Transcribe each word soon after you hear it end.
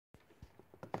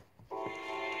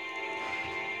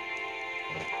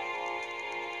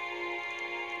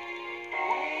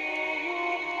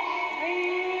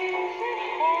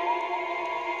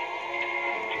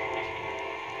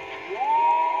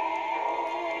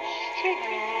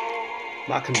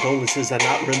My condolences are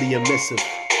not really a missive.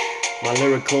 My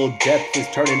lyrical depth is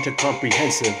turning to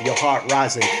comprehensive. Your heart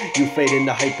rising, you fade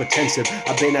into hypertensive.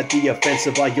 I've been at the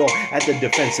offensive while you're at the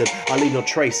defensive. I leave no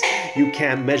trace, you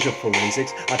can't measure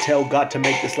forensics. I tell God to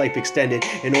make this life extended.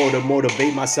 In order to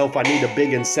motivate myself, I need a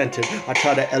big incentive. I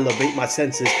try to elevate my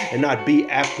senses and not be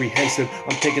apprehensive.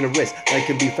 I'm taking a risk, life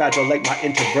can be fragile like my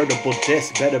intervertebral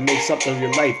disc. Better make something of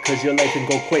your life, cause your life can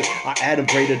go quick. I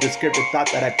adumbrate a descriptive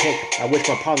thought that I pick. I wish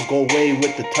my problems go away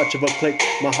with the touch of a click.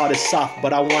 My heart is soft,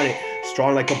 but I want it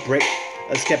strong like a brick.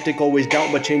 A skeptic always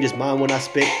doubt but changes mind when I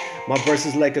spit. My verse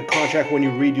is like a contract, when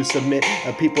you read you submit.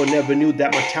 And people never knew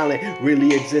that my talent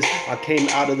really exists. I came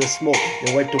out of the smoke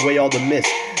and wiped away all the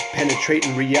mist.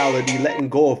 Penetrating reality, letting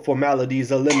go of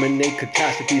formalities. Eliminate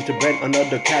catastrophes to prevent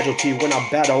another casualty. When I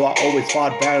battle, I always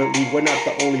fought valiantly. We're not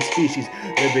the only species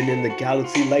living in the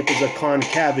galaxy. Life is a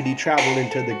concavity, traveling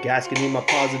to the gasket. My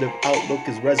positive outlook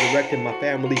is resurrecting my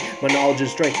family. My knowledge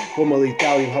is strength, formerly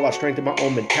thallium. How I strengthen my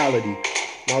own mentality.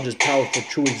 Knowledge is power for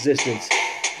true existence.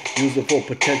 Use the full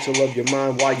potential of your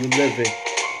mind while you live it.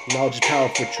 Knowledge is power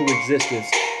for true existence.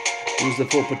 Use the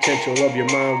full potential of your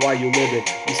mind while you live it.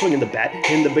 I'm swinging the bat,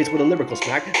 hitting the base with a lyrical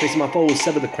smack. Facing my foes,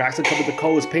 sever the cracks, and cover the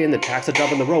codes, paying the tax. I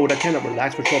drive on the road, I cannot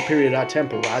relax. For a short period, I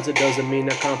temporize. It doesn't mean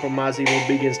I compromise. Evil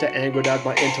begins to aggrandize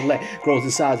my intellect. Grows in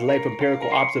size, life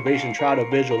empirical observation. Try to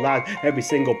visualize every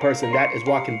single person that is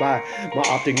walking by. My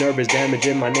optic nerve is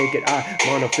damaging my naked eye.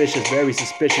 Monoficious, very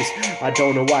suspicious. I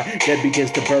don't know why. Dead begins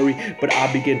to bury, but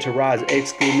I begin to rise.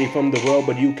 Exclude me from the world,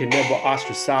 but you can never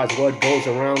ostracize. What goes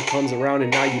around comes around,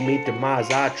 and now you meet the demise.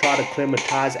 I try to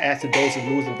climatize acidosis,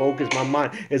 losing focus. My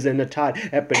mind is in the tide.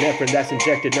 Epinephrine that's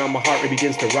injected. Now my heart rate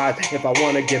begins to rise. If I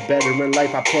want to get better in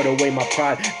life, I put away my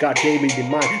pride. God gave me the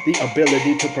mind, the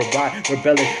ability to provide.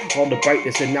 Rebelling on the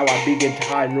brightness, and now I begin to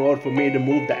hide. In order for me to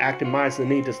move, the active mind's the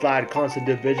need to slide. Constant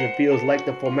division feels like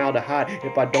the formaldehyde.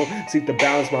 If I don't seek the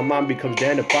balance, my mind becomes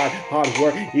dandified. Hard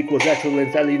work equals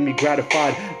excellence, that leaves me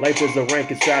gratified. Life is a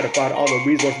rank and stratified. All the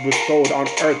resources bestowed on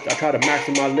earth, I try to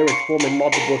maximize lyrics, forming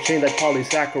multiple chains like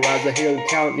polysaccharides. The healing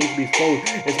talent needs to be exposed.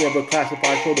 It's never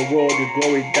classified. Show the world your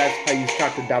glory. That's how you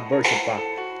start to diversify.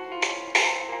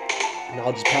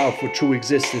 Knowledge is power for true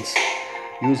existence.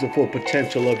 Use the full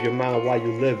potential of your mind while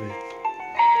you live it.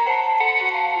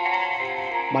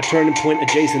 My turning point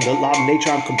adjacent, the law of nature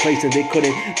I'm complacent. They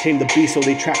couldn't tame the beast, so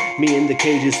they trapped me in the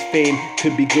cages. Fame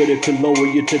could be good, it could lower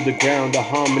you to the ground. The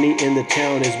harmony in the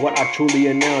town is what I truly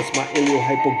announce. My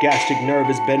iliohypogastric nerve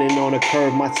is bending on a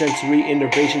curve. My sensory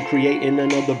innervation creating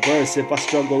another verse. If I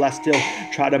struggle, I still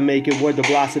try to make it worth the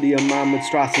velocity of my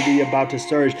monstrosity about to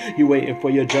surge. You waiting for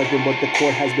your judgment, but the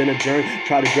court has been adjourned.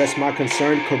 Try to dress my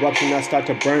concern, corruption I start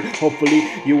to burn. Hopefully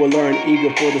you will learn,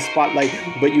 eager for the spotlight,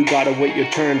 but you gotta wait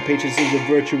your turn. Patience is a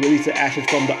virtue. Release the ashes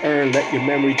from the urn, let your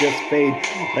memory just fade.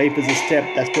 Life is a step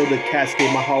that's filled with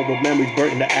cascade. My horrible memories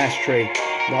burnt in the ashtray.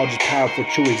 Knowledge is power for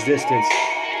true existence.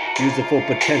 Use the full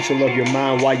potential of your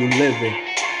mind while you live it.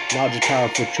 Knowledge is power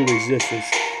for true existence.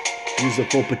 Use the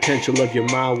full potential of your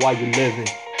mind while you live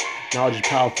it. Knowledge is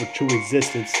power for true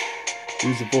existence.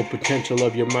 Use the full potential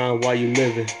of your mind while you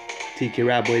live it.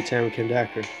 tkrapboy,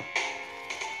 tanveer.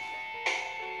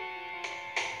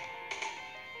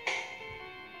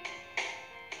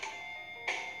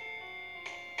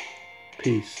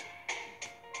 Peace.